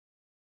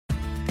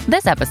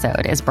This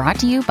episode is brought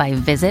to you by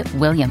Visit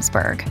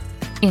Williamsburg.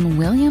 In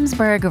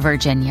Williamsburg,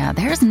 Virginia,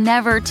 there's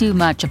never too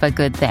much of a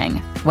good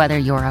thing. Whether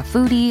you're a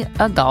foodie,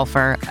 a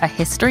golfer, a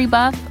history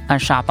buff, a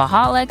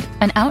shopaholic,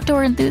 an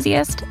outdoor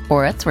enthusiast,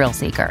 or a thrill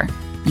seeker,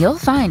 you'll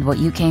find what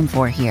you came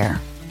for here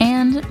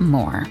and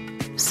more.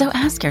 So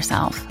ask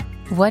yourself,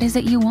 what is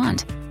it you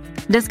want?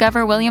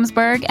 Discover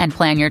Williamsburg and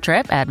plan your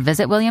trip at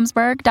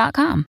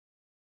visitwilliamsburg.com.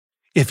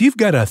 If you've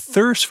got a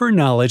thirst for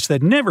knowledge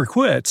that never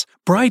quits,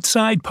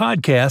 Brightside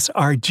Podcasts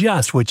are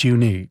just what you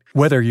need.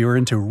 Whether you're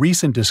into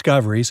recent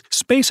discoveries,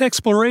 space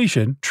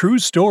exploration, true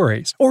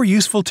stories, or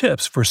useful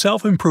tips for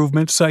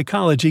self-improvement,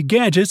 psychology,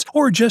 gadgets,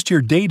 or just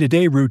your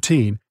day-to-day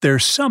routine,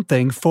 there's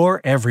something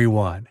for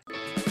everyone.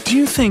 Do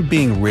you think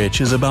being rich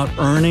is about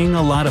earning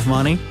a lot of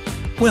money?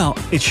 Well,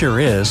 it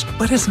sure is,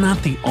 but it's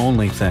not the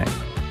only thing.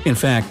 In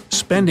fact,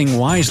 spending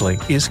wisely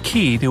is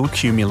key to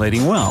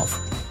accumulating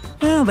wealth.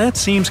 Well, that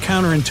seems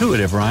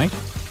counterintuitive, right?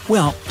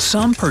 Well,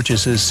 some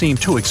purchases seem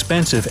too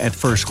expensive at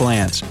first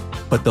glance,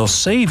 but they'll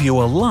save you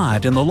a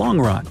lot in the long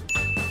run.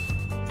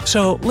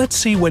 So let's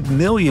see what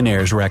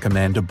millionaires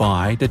recommend to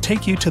buy to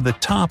take you to the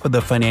top of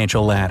the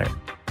financial ladder.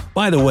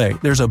 By the way,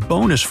 there's a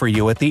bonus for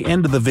you at the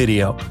end of the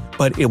video,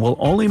 but it will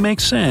only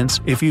make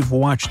sense if you've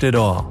watched it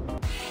all.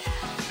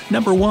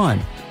 Number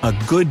 1.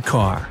 A good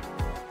car.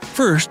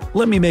 First,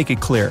 let me make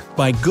it clear.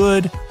 By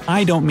good,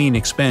 I don't mean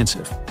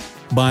expensive.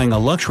 Buying a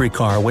luxury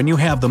car when you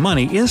have the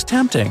money is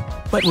tempting,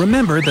 but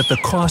remember that the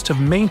cost of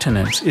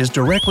maintenance is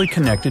directly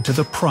connected to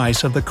the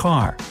price of the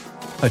car.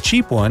 A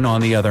cheap one, on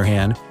the other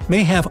hand,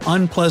 may have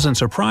unpleasant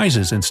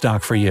surprises in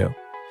stock for you.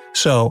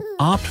 So,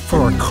 opt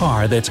for a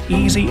car that's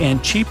easy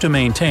and cheap to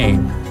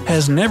maintain,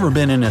 has never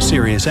been in a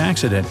serious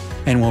accident,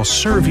 and will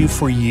serve you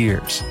for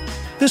years.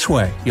 This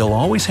way, you'll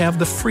always have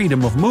the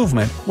freedom of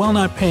movement while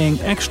not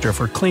paying extra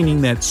for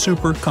cleaning that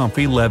super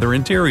comfy leather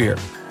interior.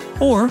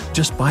 Or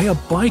just buy a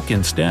bike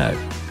instead.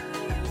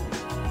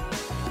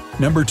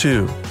 Number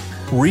 2.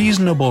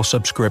 Reasonable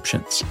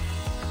subscriptions.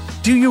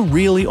 Do you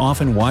really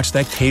often watch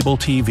that cable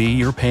TV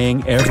you're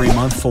paying every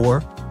month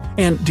for?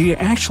 And do you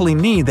actually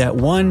need that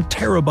 1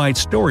 terabyte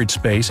storage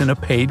space in a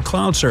paid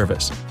cloud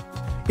service?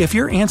 If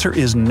your answer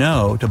is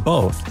no to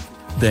both,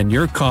 then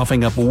you're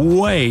coughing up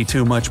way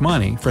too much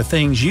money for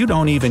things you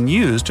don't even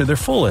use to their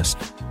fullest.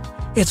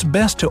 It's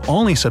best to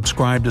only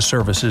subscribe to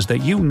services that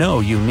you know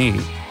you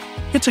need.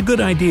 It's a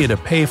good idea to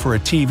pay for a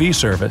TV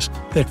service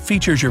that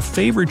features your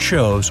favorite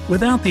shows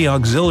without the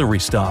auxiliary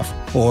stuff,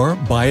 or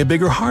buy a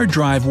bigger hard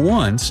drive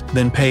once,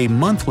 then pay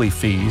monthly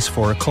fees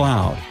for a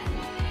cloud.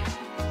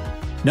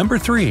 Number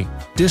 3.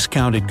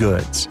 Discounted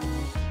goods.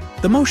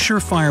 The most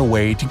surefire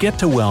way to get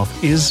to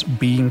wealth is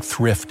being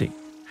thrifty.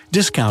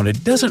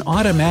 Discounted doesn't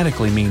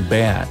automatically mean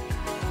bad.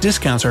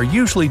 Discounts are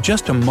usually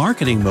just a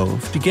marketing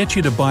move to get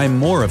you to buy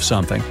more of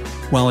something,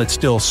 while it's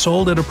still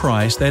sold at a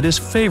price that is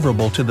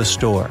favorable to the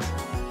store.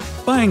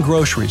 Buying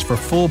groceries for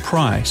full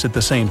price at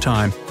the same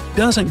time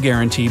doesn't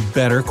guarantee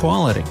better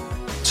quality.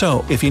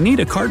 So, if you need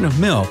a carton of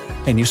milk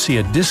and you see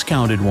a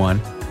discounted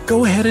one,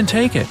 go ahead and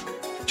take it.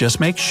 Just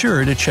make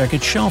sure to check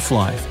its shelf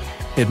life.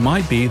 It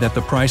might be that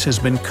the price has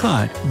been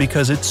cut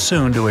because it's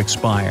soon to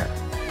expire.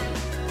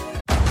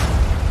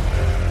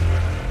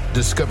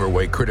 Discover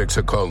why critics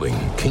are calling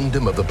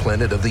Kingdom of the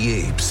Planet of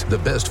the Apes the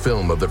best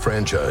film of the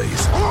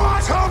franchise.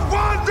 What a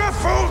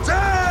wonderful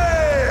day!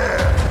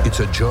 It's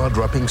a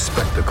jaw-dropping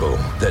spectacle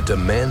that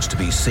demands to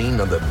be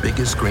seen on the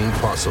biggest screen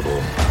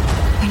possible.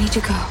 We need to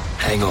go.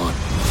 Hang on.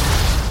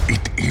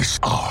 It is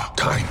our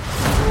time.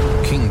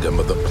 Kingdom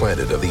of the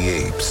Planet of the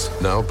Apes.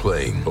 Now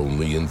playing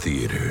only in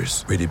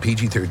theaters. Rated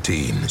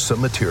PG-13.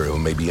 Some material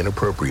may be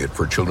inappropriate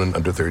for children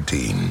under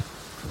 13.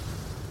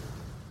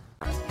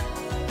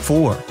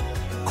 4.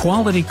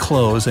 Quality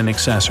clothes and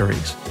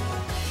accessories.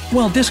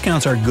 While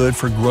discounts are good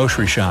for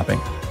grocery shopping,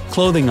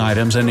 clothing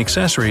items and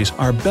accessories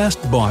are best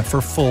bought for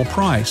full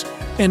price,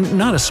 and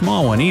not a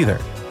small one either.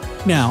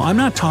 Now, I'm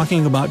not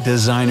talking about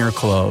designer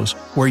clothes,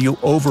 where you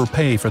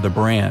overpay for the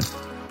brand,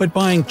 but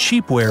buying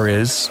cheapware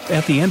is,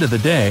 at the end of the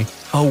day,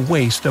 a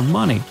waste of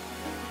money.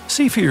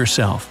 See for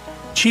yourself.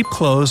 Cheap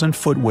clothes and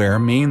footwear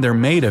mean they're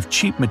made of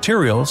cheap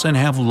materials and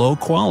have low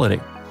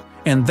quality.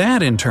 And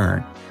that, in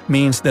turn,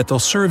 means that they'll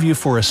serve you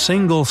for a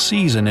single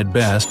season at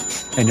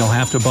best, and you'll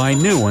have to buy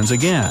new ones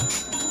again.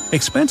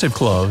 Expensive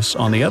clothes,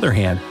 on the other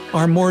hand,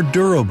 are more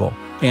durable,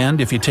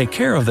 and if you take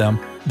care of them,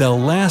 they'll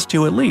last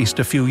you at least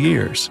a few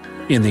years.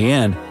 In the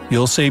end,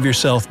 you'll save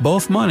yourself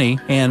both money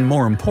and,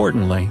 more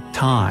importantly,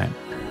 time.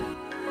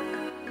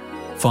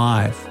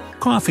 5.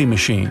 Coffee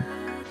machine.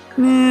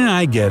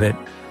 I get it.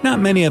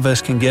 Not many of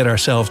us can get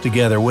ourselves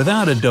together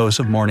without a dose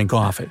of morning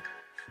coffee.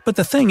 But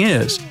the thing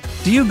is,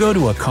 do you go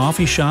to a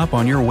coffee shop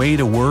on your way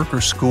to work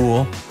or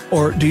school,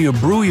 or do you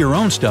brew your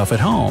own stuff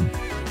at home?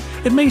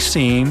 It may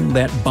seem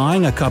that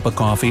buying a cup of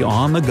coffee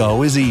on the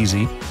go is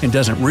easy and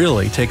doesn't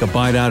really take a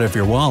bite out of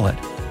your wallet.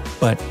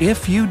 But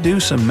if you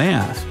do some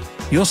math,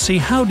 you'll see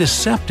how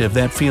deceptive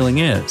that feeling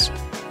is.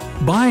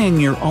 Buying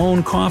your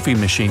own coffee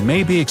machine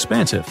may be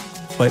expensive,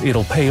 but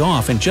it'll pay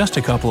off in just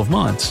a couple of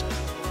months.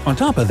 On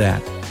top of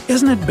that,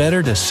 Isn't it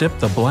better to sip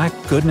the black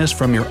goodness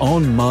from your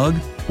own mug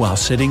while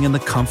sitting in the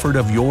comfort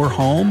of your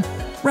home,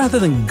 rather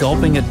than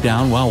gulping it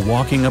down while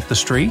walking up the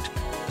street?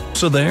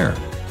 So there.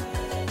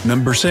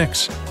 Number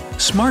 6.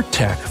 Smart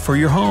tech for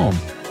your home.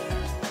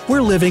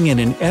 We're living in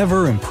an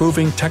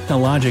ever-improving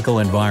technological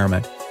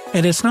environment,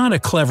 and it's not a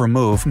clever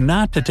move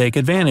not to take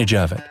advantage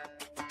of it.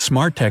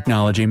 Smart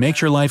technology makes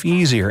your life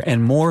easier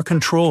and more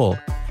controlled,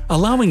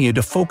 allowing you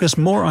to focus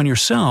more on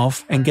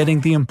yourself and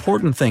getting the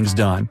important things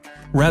done,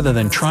 rather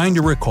than trying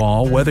to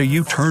recall whether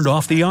you turned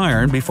off the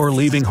iron before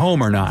leaving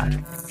home or not.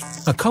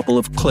 A couple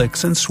of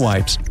clicks and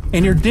swipes,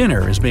 and your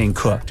dinner is being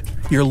cooked,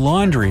 your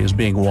laundry is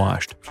being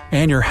washed,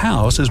 and your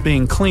house is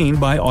being cleaned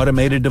by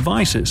automated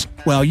devices,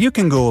 while you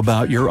can go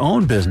about your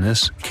own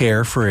business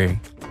carefree.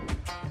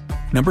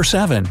 Number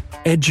 7.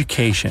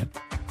 Education.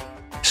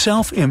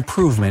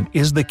 Self-improvement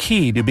is the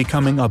key to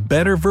becoming a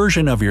better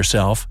version of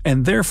yourself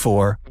and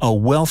therefore a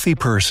wealthy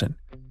person.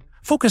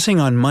 Focusing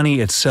on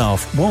money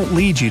itself won't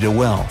lead you to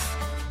wealth.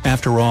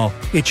 After all,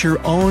 it's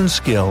your own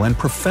skill and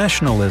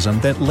professionalism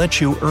that lets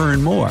you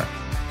earn more.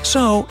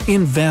 So,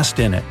 invest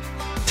in it.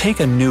 Take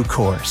a new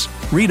course,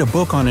 read a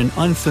book on an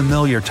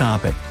unfamiliar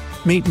topic,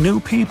 meet new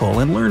people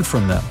and learn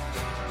from them.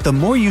 The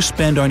more you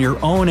spend on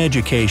your own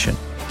education,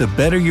 the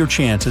better your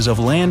chances of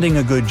landing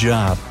a good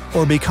job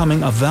or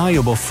becoming a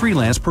valuable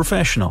freelance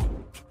professional.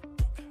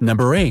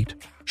 Number 8.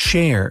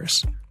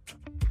 Shares.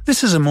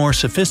 This is a more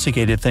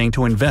sophisticated thing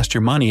to invest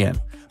your money in,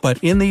 but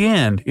in the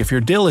end, if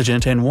you're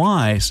diligent and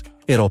wise,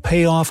 it'll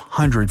pay off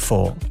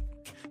hundredfold.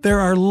 There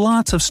are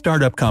lots of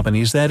startup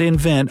companies that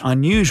invent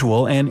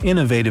unusual and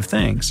innovative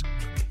things,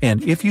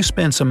 and if you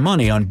spend some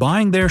money on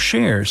buying their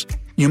shares,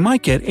 you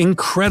might get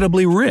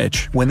incredibly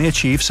rich when they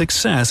achieve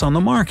success on the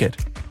market.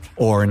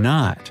 Or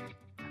not.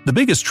 The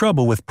biggest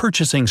trouble with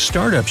purchasing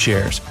startup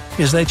shares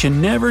is that you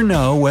never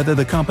know whether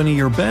the company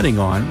you're betting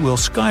on will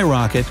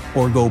skyrocket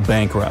or go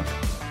bankrupt.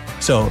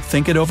 So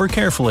think it over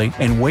carefully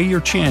and weigh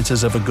your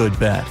chances of a good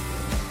bet.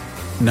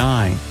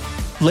 9.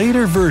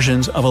 Later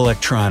versions of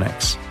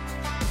electronics.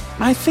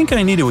 I think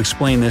I need to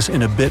explain this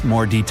in a bit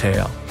more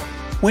detail.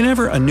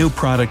 Whenever a new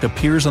product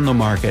appears on the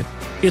market,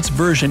 its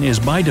version is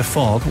by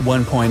default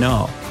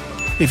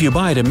 1.0. If you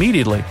buy it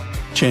immediately,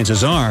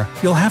 chances are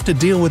you'll have to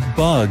deal with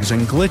bugs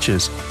and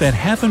glitches that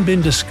haven't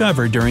been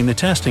discovered during the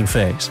testing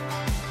phase.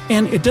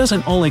 And it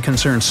doesn't only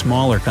concern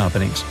smaller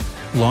companies.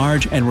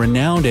 Large and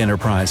renowned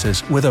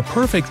enterprises with a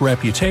perfect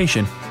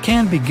reputation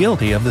can be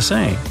guilty of the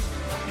same.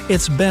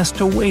 It's best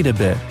to wait a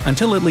bit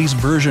until at least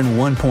version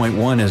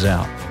 1.1 is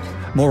out.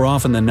 More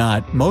often than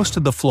not, most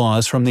of the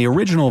flaws from the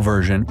original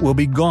version will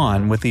be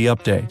gone with the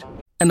update.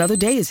 Another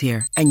day is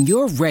here, and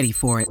you're ready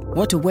for it.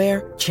 What to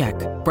wear? Check.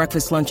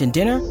 Breakfast, lunch, and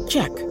dinner?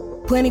 Check.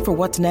 Planning for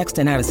what's next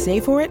and how to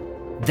save for it?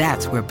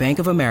 That's where Bank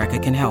of America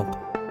can help.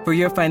 For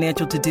your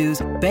financial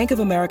to-dos, Bank of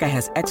America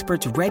has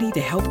experts ready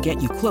to help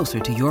get you closer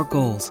to your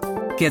goals.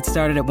 Get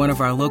started at one of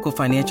our local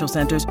financial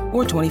centers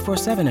or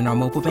 24/7 in our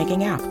mobile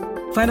banking app.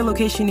 Find a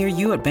location near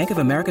you at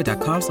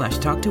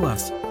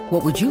bankofamerica.com/talktous.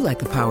 What would you like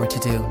the power to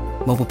do?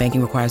 Mobile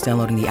banking requires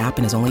downloading the app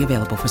and is only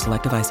available for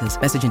select devices.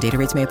 Message and data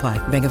rates may apply.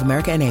 Bank of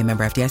America N.A.,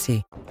 member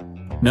FDIC.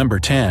 Number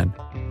 10.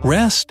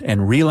 Rest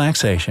and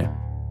relaxation.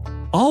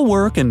 All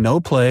work and no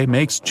play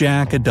makes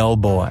Jack a dull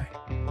boy.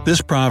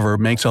 This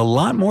proverb makes a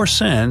lot more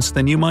sense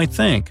than you might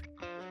think.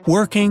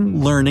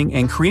 Working, learning,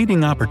 and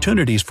creating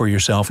opportunities for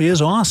yourself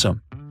is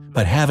awesome,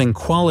 but having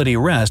quality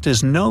rest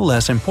is no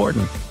less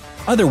important.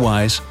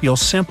 Otherwise, you'll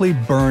simply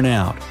burn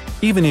out,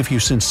 even if you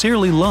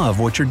sincerely love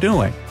what you're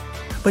doing.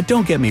 But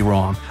don't get me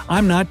wrong,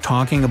 I'm not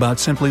talking about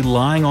simply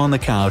lying on the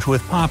couch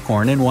with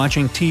popcorn and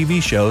watching TV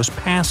shows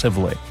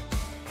passively.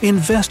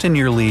 Invest in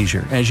your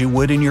leisure as you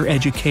would in your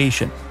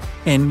education,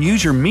 and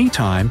use your me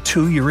time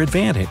to your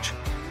advantage.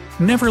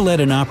 Never let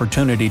an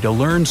opportunity to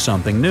learn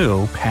something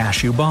new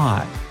pass you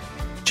by.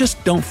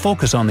 Just don't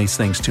focus on these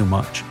things too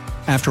much.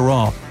 After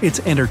all, it's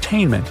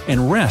entertainment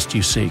and rest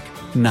you seek,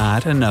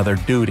 not another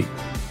duty.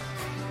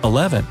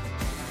 11.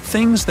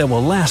 Things that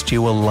will last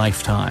you a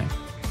lifetime.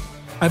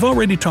 I've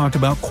already talked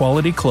about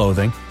quality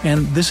clothing,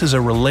 and this is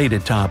a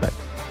related topic.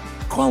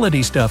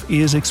 Quality stuff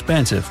is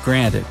expensive,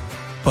 granted,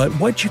 but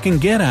what you can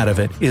get out of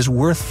it is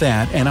worth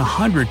that and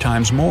 100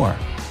 times more.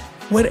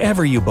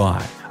 Whatever you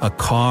buy, a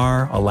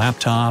car, a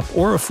laptop,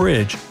 or a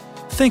fridge,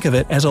 think of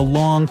it as a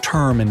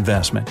long-term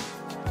investment.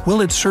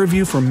 Will it serve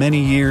you for many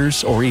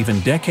years or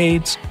even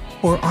decades,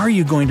 or are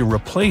you going to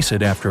replace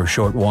it after a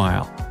short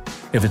while?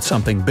 If it's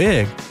something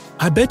big,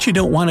 I bet you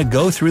don't want to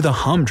go through the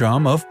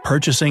humdrum of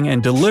purchasing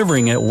and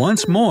delivering it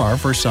once more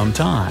for some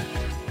time.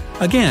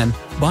 Again,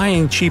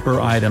 buying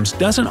cheaper items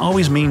doesn't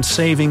always mean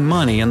saving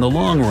money in the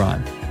long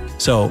run.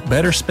 So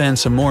better spend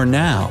some more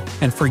now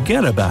and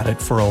forget about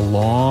it for a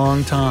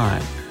long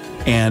time.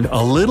 And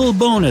a little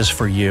bonus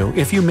for you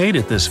if you made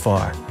it this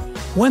far.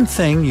 One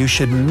thing you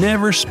should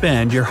never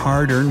spend your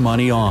hard-earned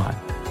money on.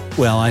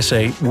 Well, I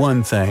say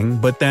one thing,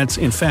 but that's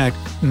in fact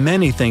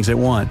many things at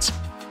once.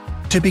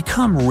 To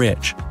become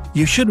rich,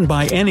 you shouldn't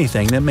buy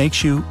anything that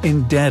makes you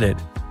indebted.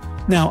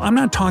 Now, I'm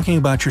not talking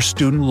about your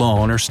student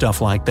loan or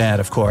stuff like that,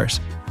 of course.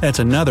 that's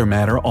another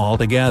matter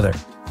altogether.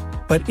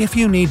 But if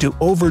you need to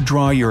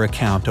overdraw your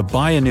account to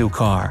buy a new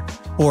car,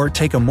 or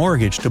take a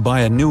mortgage to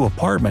buy a new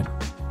apartment,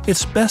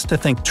 it's best to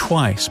think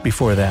twice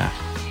before that.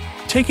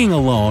 Taking a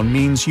loan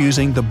means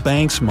using the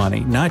bank's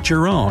money, not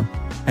your own,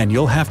 and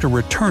you'll have to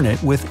return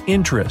it with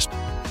interest.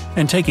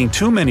 And taking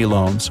too many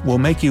loans will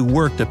make you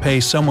work to pay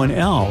someone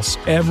else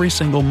every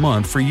single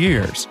month for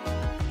years.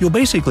 You'll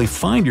basically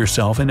find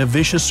yourself in a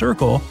vicious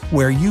circle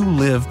where you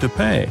live to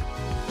pay.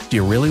 Do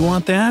you really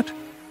want that?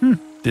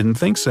 Didn't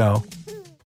think so.